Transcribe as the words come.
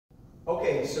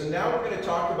Okay, so now we're going to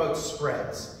talk about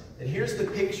spreads. And here's the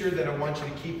picture that I want you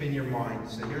to keep in your mind.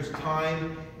 So here's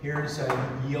time, here's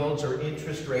yields or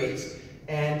interest rates,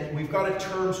 and we've got a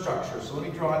term structure. So let me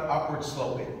draw it upward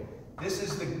sloping. This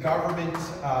is the government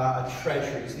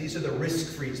treasuries. These are the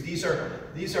risk-frees. These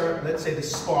are, let's say, the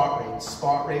spot rates.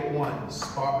 Spot rate 1,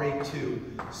 spot rate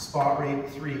 2, spot rate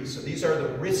 3. So these are the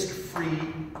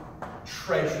risk-free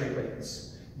treasury rates.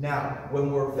 Now,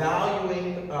 when we're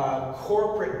valuing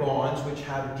corporate bonds, which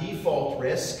have default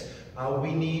risk,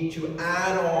 we need to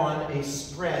add on a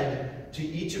spread to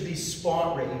each of these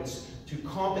spot rates to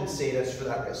compensate us for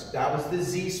that risk. That was the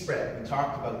Z spread. We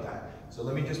talked about that. So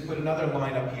let me just put another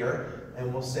line up here,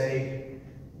 and we'll say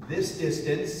this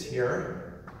distance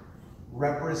here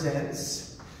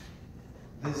represents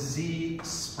the Z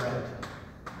spread.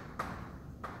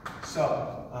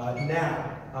 So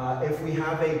now, if we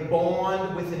have a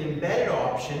bond with an embedded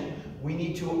option, we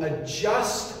need to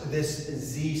adjust this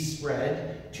Z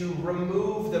spread to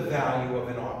remove the value of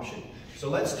an option. So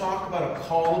let's talk about a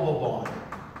callable bond.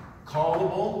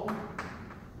 Callable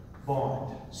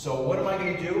bond. So what am I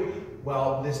going to do?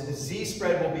 Well, this Z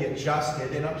spread will be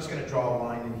adjusted, and I'm just going to draw a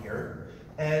line in here.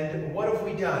 And what have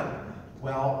we done?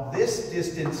 Well, this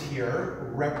distance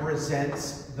here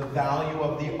represents the value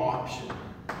of the option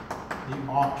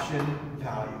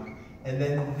value. And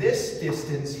then this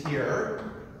distance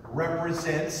here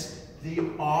represents the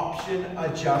option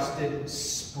adjusted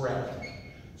spread.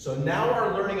 So now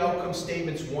our learning outcome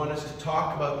statements want us to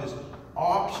talk about this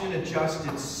option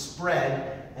adjusted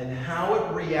spread and how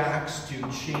it reacts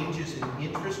to changes in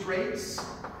interest rates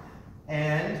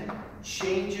and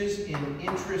changes in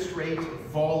interest rate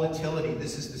volatility.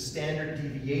 This is the standard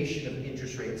deviation of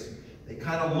interest rates. They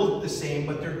kind of look the same,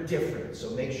 but they're different,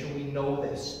 so make sure we know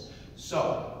this.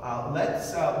 So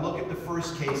let's look at the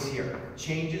first case here,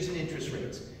 changes in interest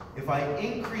rates. If I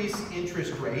increase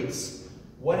interest rates,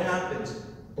 what happens?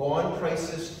 Bond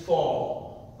prices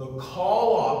fall. The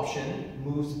call option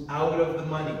moves out of the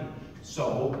money.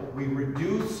 So we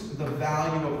reduce the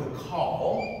value of the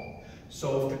call.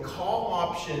 So if the call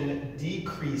option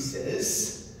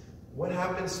decreases, what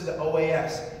happens to the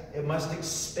OAS? It must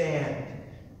expand.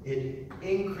 It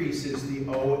increases the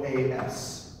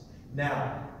OAS.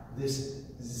 Now, this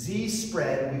Z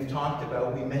spread we've talked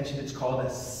about, we mentioned it's called a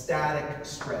static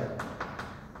spread.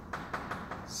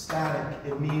 Static,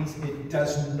 it means it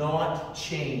does not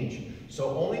change.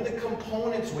 So only the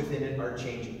components within it are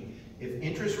changing. If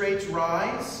interest rates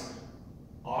rise,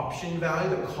 option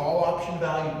value, the call option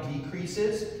value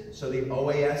decreases, so the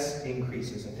OAS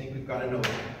increases. I think we've got to know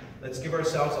that. Let's give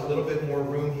ourselves a little bit more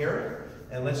room here,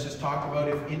 and let's just talk about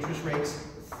if interest rates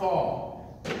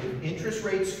fall. If interest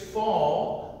rates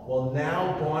fall, well,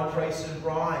 now bond prices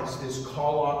rise. This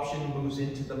call option moves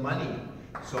into the money.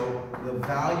 So the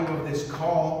value of this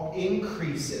call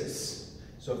increases.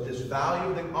 So if this value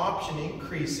of the option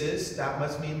increases, that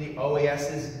must mean the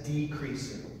OAS is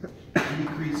decreasing.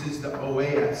 Decreases the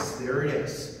OAS. There it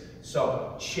is.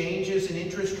 So changes in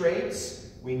interest rates,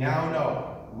 we now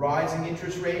know. Rising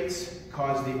interest rates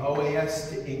cause the OAS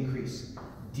to increase.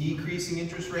 Decreasing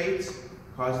interest rates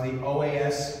cause the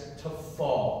OAS to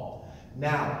fall.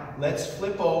 Now, let's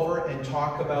flip over and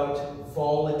talk about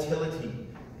volatility.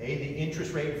 Okay, the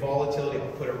interest rate volatility,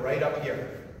 I'll put it right up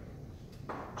here.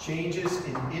 Changes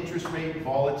in interest rate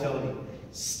volatility.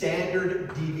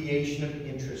 Standard deviation of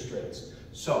interest rates.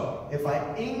 So, if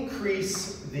I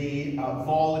increase the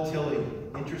volatility,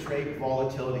 interest rate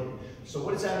volatility, so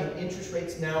what does that mean? Interest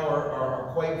rates now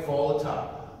are quite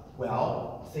volatile.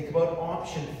 Well, think about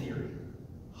option theory.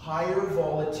 Higher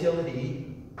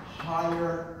volatility,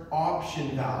 higher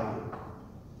option value.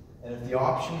 And if the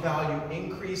option value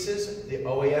increases, the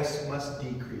OAS must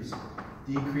decrease.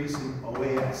 Decrease in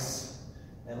OAS.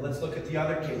 And let's look at the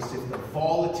other case. If the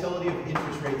volatility of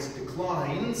interest rates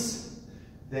declines,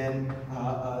 then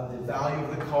the value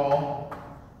of the call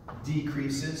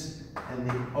decreases and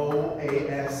the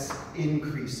OAS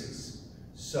increases.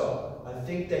 So I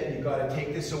think that you've got to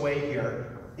take this away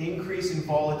here. Increase in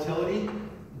volatility,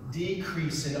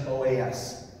 decrease in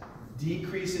OAS.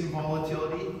 Decrease in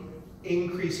volatility,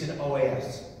 increase in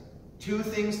OAS. Two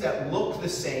things that look the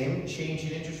same, change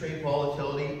in interest rate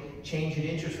volatility, change in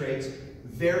interest rates,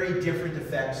 very different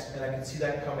effects, and I can see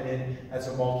that coming in as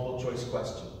a multiple choice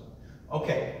question.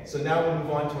 Okay, so now we'll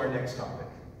move on to our next topic.